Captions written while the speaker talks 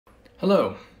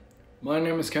Hello, my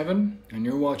name is Kevin, and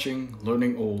you're watching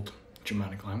Learning Old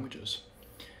Germanic Languages.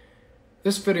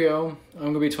 This video, I'm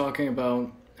going to be talking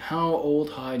about how Old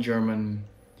High German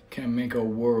can make our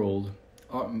world,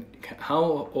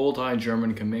 how Old High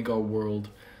German can make our world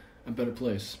a better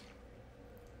place.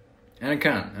 And it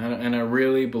can, and I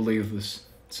really believe this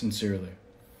sincerely.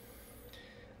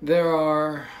 There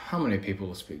are, how many people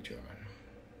who speak German?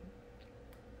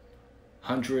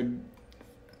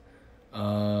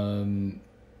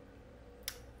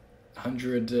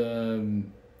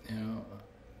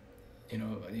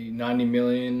 90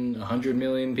 million, 100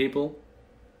 million people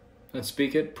that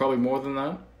speak it, probably more than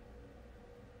that.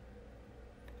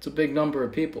 It's a big number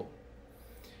of people.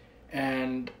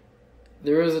 And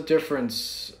there is a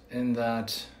difference in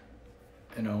that,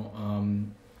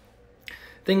 thing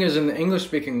is, in the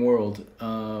English-speaking world,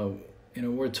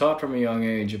 we're taught from a young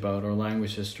age about our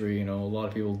language history. A lot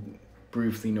of people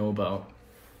briefly know about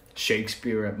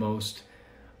Shakespeare at most.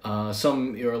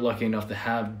 Some are lucky enough to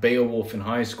have Beowulf in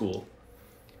high school,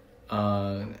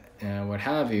 and what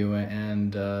have you.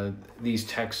 And these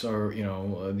texts are,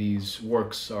 these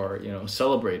works are,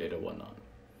 celebrated and whatnot.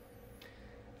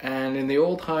 And in the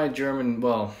Old High German,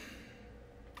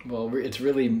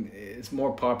 it's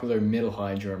more popular Middle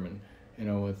High German,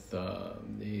 with the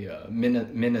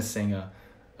Minnesänger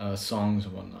songs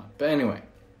and whatnot. But anyway,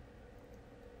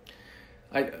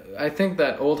 I think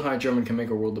that Old High German can make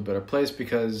our world a better place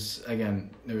because, again,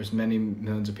 there's many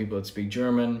millions of people that speak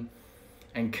German,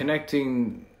 and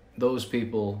connecting those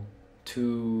people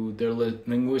to their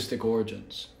linguistic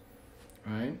origins,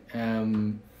 right?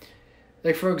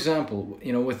 Like, for example,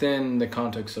 within the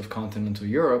context of continental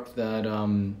Europe, that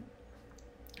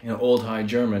Old High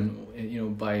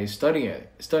German, by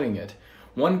studying it,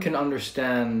 one can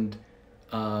understand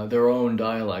their own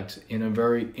dialect in a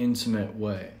very intimate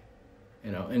way.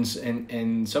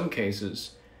 In some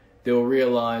cases, they'll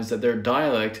realize that their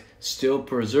dialect still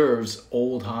preserves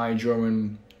Old High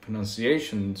German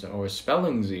pronunciations or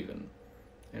spellings even.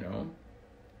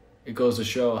 It goes to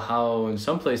show how in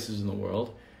some places in the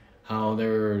world, how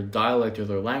their dialect or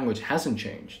their language hasn't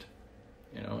changed,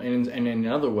 and in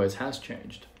other ways has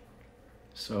changed.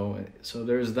 So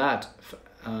there's that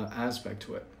aspect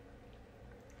to it.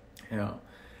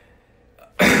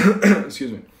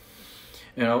 Excuse me.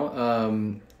 In a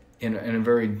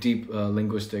very deep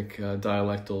linguistic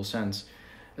dialectal sense,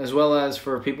 as well as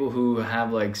for people who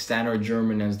have like Standard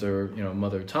German as their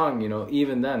mother tongue.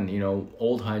 Even then,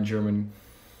 Old High German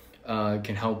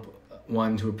can help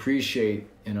one to appreciate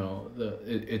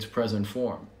its present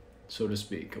form, so to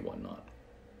speak, and whatnot.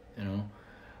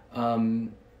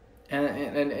 And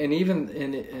even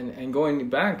in going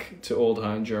back to Old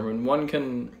High German, one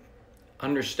can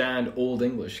understand Old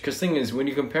English. Because the thing is, when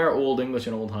you compare Old English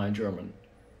and Old High German,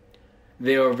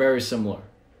 they are very similar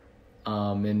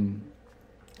in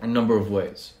a number of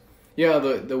ways. Yeah,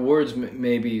 the words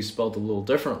may be spelled a little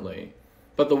differently,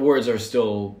 but the words are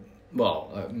still,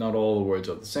 not all the words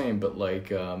are the same, but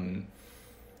like a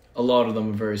lot of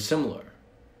them are very similar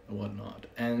and whatnot.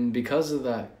 And because of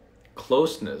that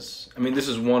closeness, this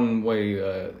is one way,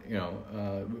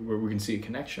 where we can see a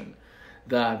connection,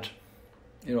 that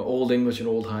Old English and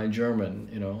Old High German,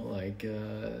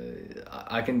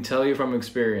 I can tell you from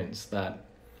experience that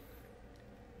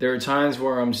there are times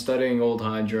where I'm studying Old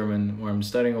High German,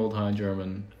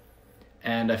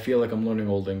 and I feel like I'm learning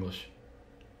Old English.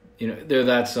 They're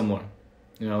that similar.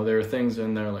 There are things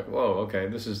in there like, whoa, okay,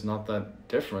 this is not that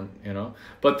different,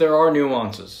 but there are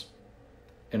nuances.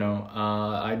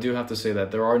 I do have to say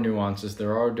that there are nuances,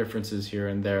 there are differences here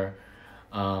and there.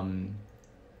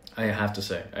 I have to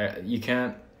say, you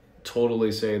can't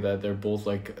totally say that they're both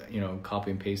like,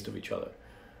 copy and paste of each other.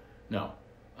 No,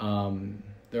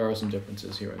 there are some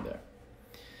differences here and there.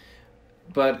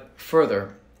 But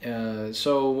further,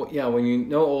 when you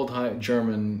know Old High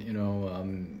German,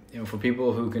 for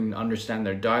people who can understand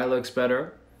their dialects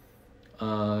better,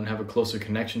 and have a closer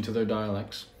connection to their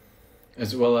dialects,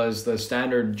 as well as the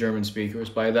Standard German speakers.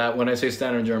 By that, when I say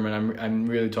Standard German, I'm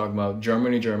really talking about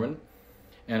Germany German.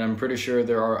 And I'm pretty sure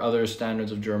there are other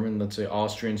standards of German, let's say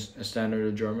Austrian standard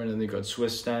of German, and they got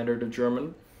Swiss standard of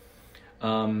German.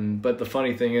 But the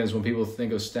funny thing is, when people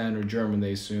think of Standard German,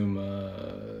 they assume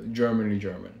Germany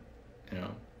German,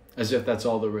 as if that's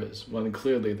all there is. Well,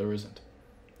 clearly there isn't.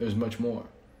 There's much more,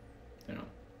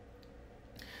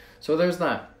 So there's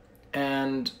that.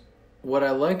 And what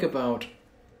I like about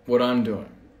what I'm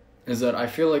doing is that I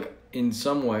feel like in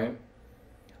some way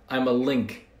I'm a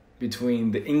link between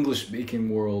the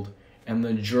English-speaking world and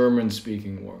the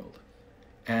German-speaking world.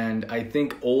 And I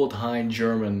think Old High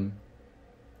German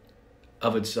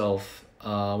of itself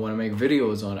when I make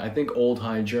videos on it, I think Old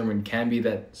High German can be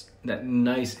that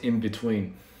nice in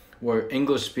between, where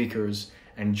English speakers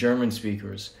and German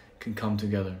speakers can come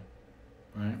together,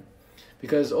 right?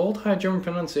 Because Old High German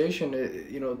pronunciation,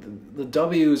 the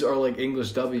W's are like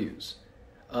English W's,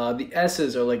 the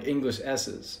S's are like English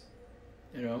S's,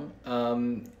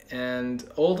 and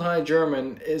Old High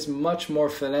German is much more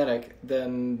phonetic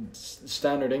than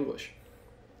standard English.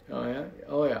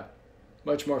 Oh yeah,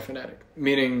 much more phonetic.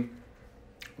 Meaning,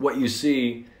 what you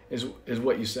see is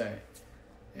what you say.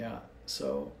 Yeah.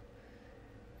 So,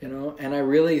 and I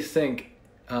really think,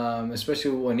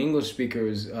 especially when English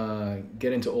speakers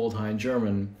get into Old High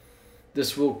German,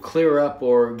 this will clear up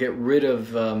or get rid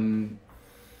of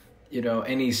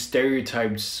any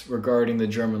stereotypes regarding the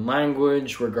German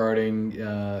language, regarding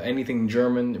anything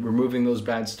German, removing those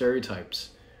bad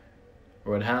stereotypes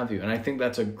or what have you. And I think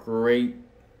that's a great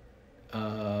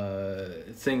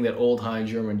thing that Old High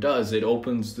German does. It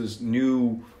opens this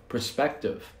new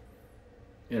perspective,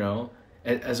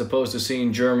 as opposed to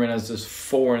seeing German as this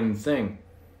foreign thing.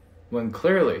 When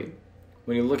clearly,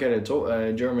 when you look at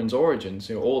German's origins,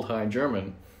 Old High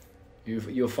German,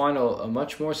 you'll find a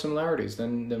much more similarities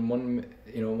than one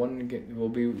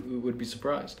would be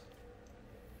surprised.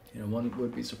 One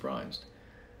would be surprised.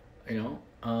 And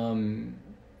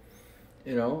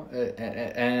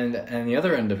the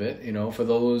other end of it, for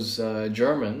those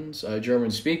German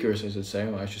speakers, I should say.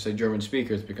 Well, I should say German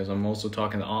speakers because I'm also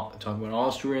talking about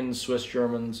Austrians, Swiss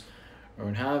Germans, or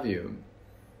what have you.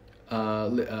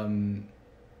 And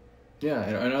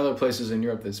other places in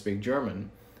Europe that speak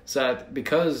German. Is that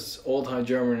because Old High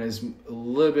German is a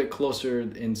little bit closer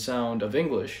in sound of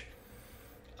English,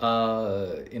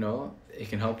 it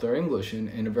can help their English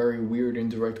in a very weird,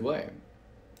 indirect way,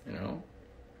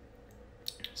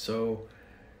 So,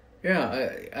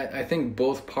 I think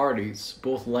both parties,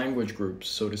 both language groups,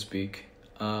 so to speak,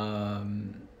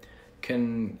 can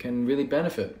really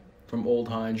benefit from Old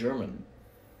High German.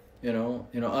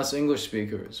 Us English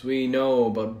speakers, we know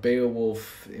about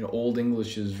Beowulf. Old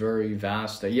English is very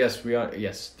vast. Yes,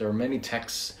 there are many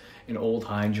texts in Old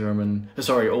High German.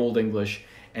 Old English,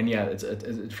 and it's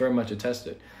very much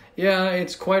attested. Yeah,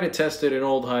 it's quite attested in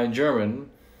Old High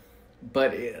German,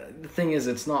 but the thing is,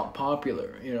 it's not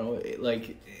popular. You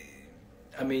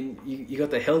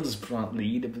got the Hildesbrand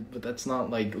lead, but that's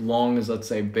not like long as, let's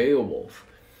say, Beowulf.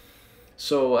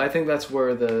 So I think that's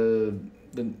where the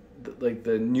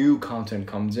new content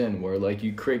comes in, where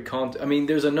you create content.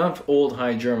 There's enough Old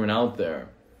High German out there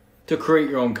to create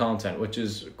your own content, which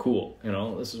is cool.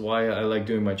 This is why I like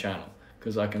doing my channel,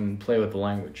 because I can play with the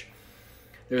language.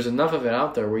 There's enough of it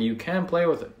out there where you can play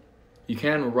with it. You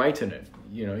can write in it.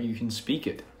 You can speak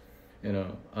it.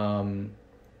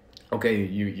 Okay,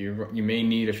 you may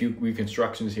need a few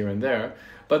reconstructions here and there,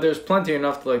 but there's plenty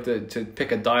enough to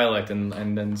pick a dialect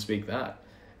and then speak that.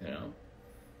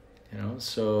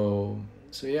 So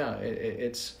yeah,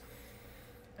 it's,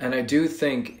 and I do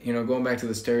think, going back to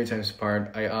the stereotypes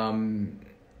part,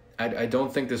 I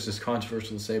don't think this is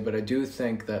controversial to say, but I do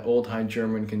think that Old High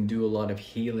German can do a lot of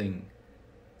healing.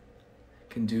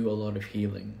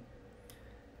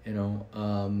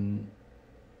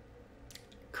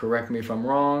 Correct me if I'm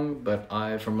wrong, but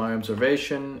from my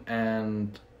observation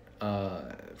and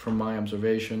from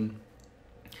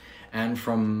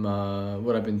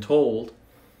what I've been told,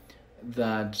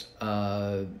 that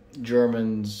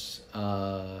Germans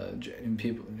and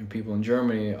people in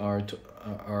Germany are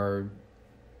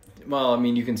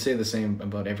you can say the same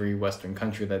about every Western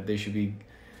country, that they should be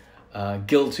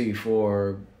guilty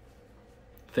for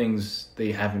things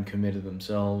they haven't committed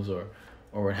themselves or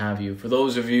what have you. For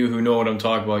those of you who know what I'm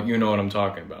talking about, you know what I'm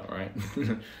talking about, right?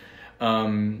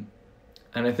 And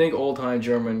I think Old High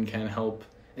German can help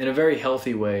in a very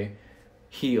healthy way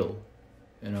heal.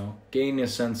 Gain a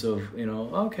sense of,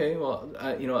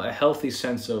 a healthy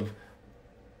sense of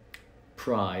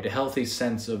pride, a healthy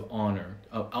sense of honor.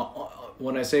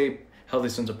 When I say healthy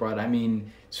sense of pride, I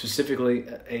mean specifically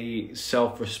a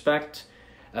self-respect,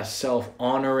 a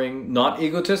self-honoring, not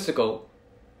egotistical,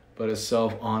 but a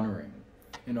self-honoring.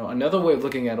 Another way of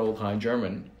looking at Old High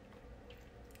German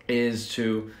is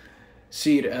to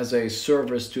see it as a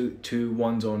service to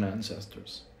one's own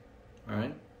ancestors, all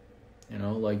right?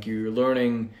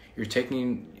 You're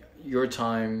taking your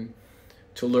time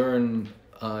to learn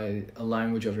a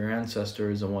language of your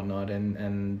ancestors and whatnot,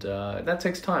 and that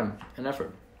takes time and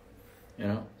effort,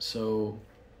 so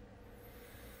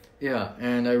yeah.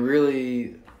 And I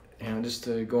really, just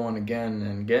to go on again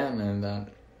and again, and that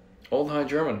Old High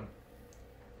German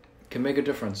can make a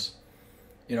difference,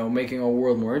 making our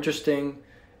world more interesting,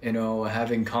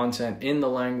 having content in the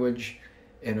language,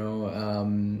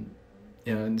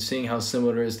 and seeing how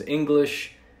similar it is to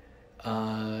English,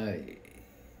 and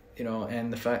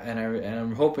the fact, and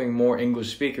I'm hoping more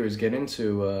English speakers get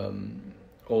into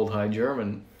Old High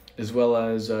German, as well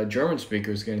as German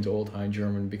speakers get into Old High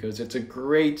German, because it's a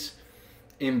great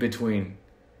in between,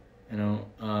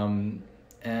 and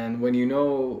when you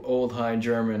know Old High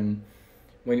German,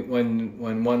 when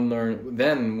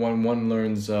one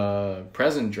learns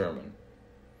present German,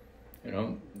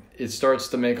 it starts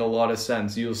to make a lot of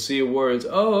sense. You'll see words.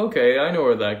 Oh, okay, I know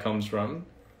where that comes from.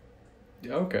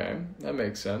 Okay, that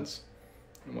makes sense.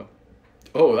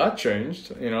 Oh, that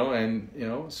changed.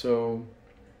 So.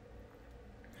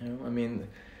 I mean,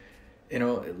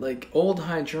 like Old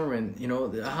High German.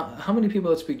 How many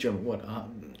people that speak German? What?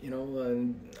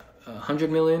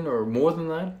 100 million or more than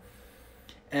that.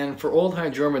 And for Old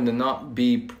High German to not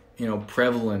be,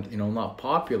 prevalent, not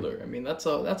popular. I mean, that's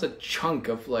a chunk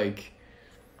of like.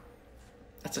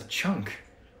 That's a chunk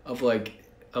of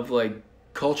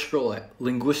cultural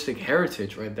linguistic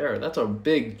heritage right there. That's a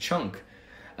big chunk.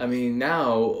 I mean,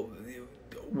 now,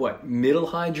 what, Middle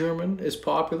High German is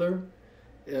popular,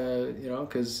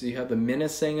 because you have the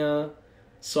Minnesänger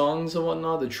songs and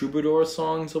whatnot, the troubadour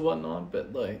songs and whatnot,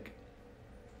 but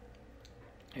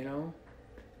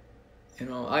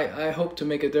I hope to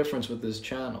make a difference with this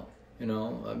channel.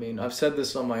 I mean, I've said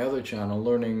this on my other channel,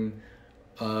 Lernende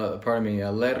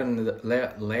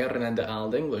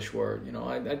Old English, where,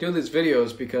 I do these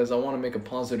videos because I want to make a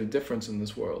positive difference in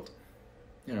this world,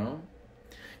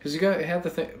 because you have to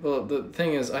think, well, the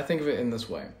thing is, I think of it in this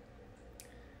way.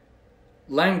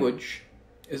 Language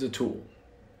is a tool,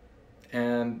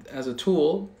 and as a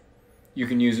tool, you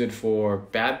can use it for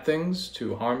bad things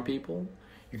to harm people.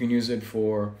 You can use it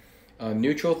for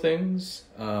neutral things,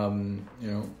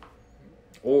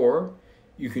 or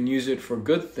you can use it for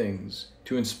good things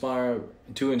to inspire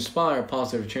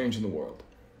positive change in the world.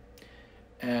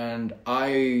 And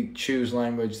I choose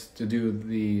language to do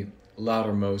the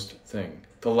lattermost thing,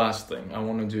 the last thing. I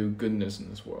want to do goodness in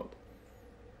this world.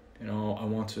 I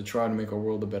want to try to make our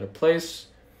world a better place.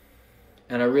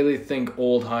 And I really think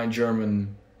Old High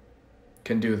German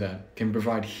can do that, can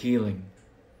provide healing,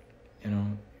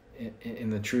 in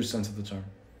the true sense of the term.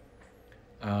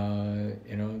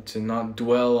 To not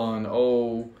dwell on,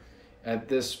 at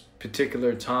this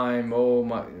particular time,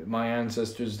 my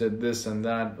ancestors did this and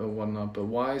that or whatnot, but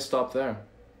why stop there?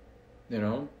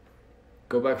 Go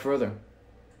back further.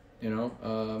 It's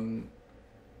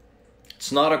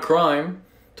not a crime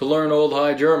to learn Old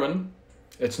High German.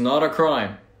 It's not a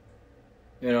crime.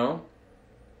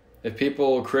 If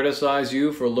people criticize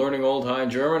you for learning Old High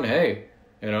German, hey,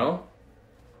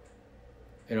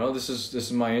 this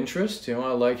is my interest.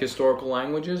 I like historical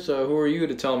languages. Who are you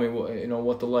to tell me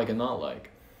what to like and not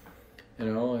like?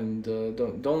 And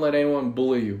don't let anyone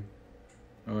bully you.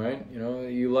 All right,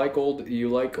 you like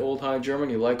Old High German,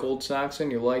 you like Old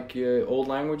Saxon, you like old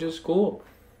languages. Cool.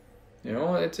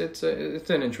 It's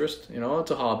an interest.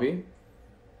 It's a hobby.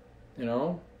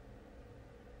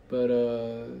 But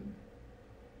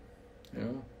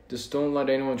just don't let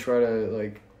anyone try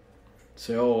to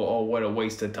say, oh, what a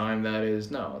waste of time that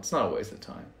is. No, it's not a waste of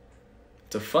time.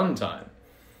 It's a fun time.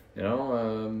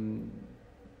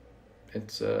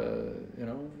 It's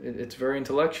it's very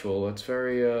intellectual. It's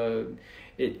very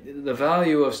the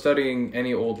value of studying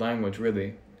any old language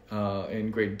really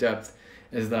in great depth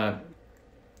is that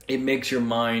it makes your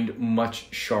mind much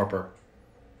sharper.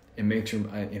 It makes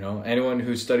anyone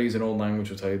who studies an old language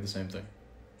will tell you the same thing.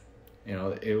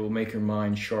 It will make your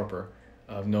mind sharper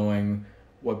of knowing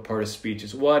what part of speech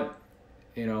is what.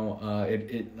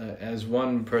 As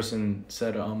one person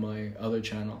said on my other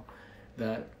channel,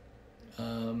 that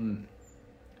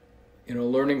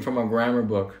learning from a grammar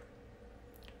book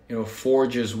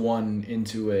forges one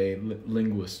into a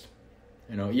linguist.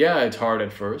 It's hard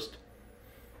at first,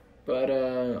 but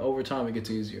over time it gets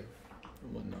easier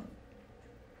and whatnot.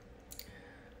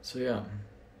 So yeah,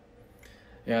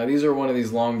 these are one of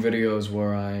these long videos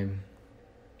where I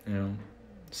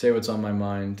say what's on my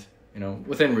mind,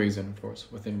 within reason, of course,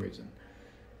 within reason,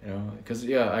 because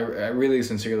I really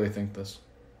sincerely think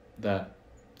that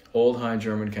Old High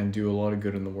German can do a lot of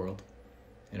good in the world,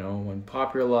 when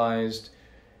popularized,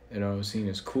 seen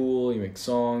as cool. You make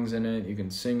songs in it, you can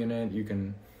sing in it, you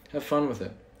can have fun with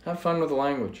it, have fun with the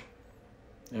language,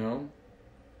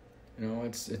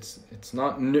 it's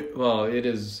not new. Well, it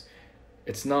is.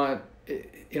 It's not.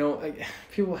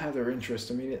 People have their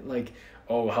interest. I mean,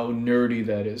 how nerdy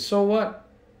that is. So what?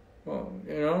 Well,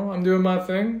 I'm doing my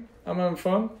thing. I'm having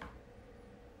fun.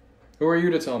 Who are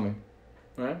you to tell me?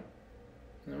 All right?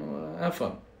 Have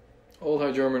fun. Old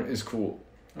High German is cool.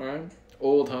 All right?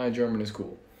 Old High German is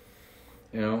cool.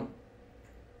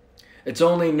 It's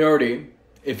only nerdy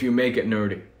if you make it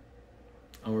nerdy.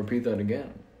 I'll repeat that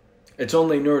again. It's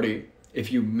only nerdy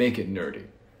if you make it nerdy,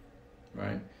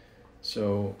 right?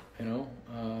 So, you know,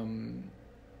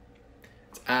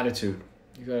 it's attitude.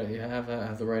 You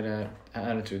have the right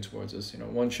attitude towards this. You know,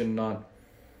 one should not,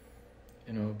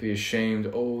 you know, be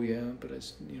ashamed. Oh yeah, but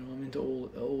I'm into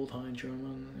old High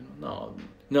German. You know,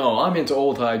 no, I'm into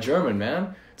old High German,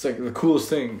 man. It's like the coolest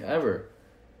thing ever.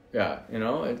 Yeah, you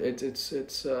know,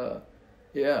 it's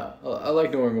yeah. I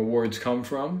like knowing where words come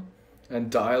from,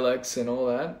 and dialects and all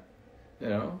that. You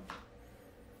know.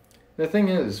 The thing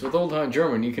is, with Old High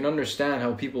German, you can understand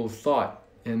how people thought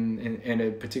in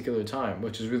a particular time,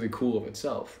 which is really cool of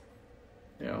itself.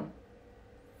 You know.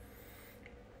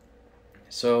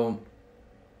 So,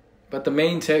 but the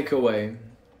main takeaway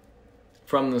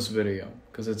from this video,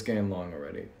 because it's getting long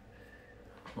already.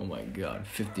 Oh my god,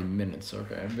 50 minutes.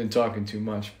 Okay, I've been talking too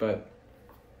much, but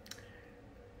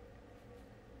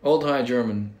Old High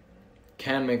German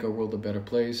can make our world a better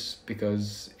place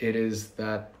because it is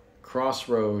that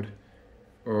crossroad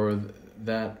or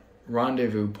that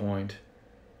rendezvous point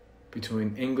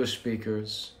between English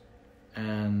speakers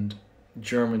and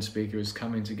German speakers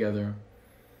coming together,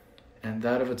 and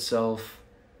that of itself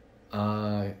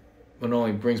not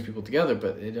only brings people together,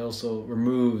 but it also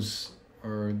removes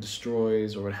or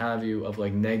destroys or what have you of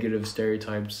like negative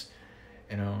stereotypes,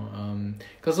 you know,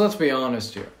 because let's be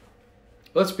honest here,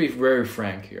 let's be very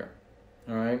frank here,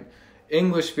 all right?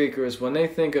 English speakers, when they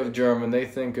think of German, they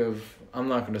think of, I'm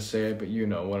not going to say it, but you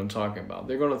know what I'm talking about.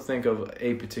 They're going to think of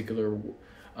a particular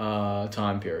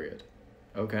time period,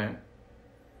 okay?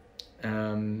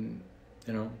 You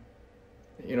know,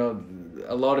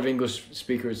 a lot of English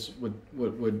speakers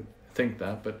would think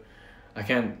that, but I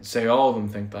can't say all of them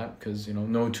think that because, you know,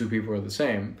 no two people are the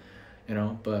same, you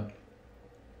know, but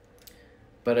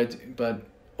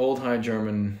Old High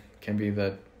German can be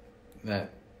that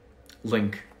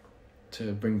link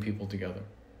to bring people together.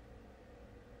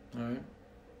 All right.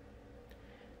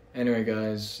 Anyway,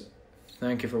 guys,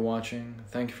 thank you for watching.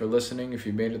 Thank you for listening. If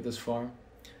you made it this far,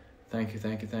 thank you.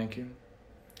 Thank you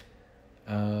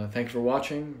for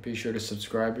watching. Be sure to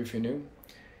subscribe if you're new.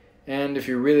 And if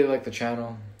you really like the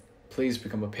channel, please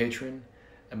become a patron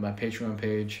at my Patreon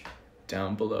page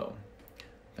down below.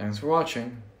 Thanks for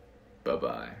watching.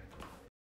 Bye-bye.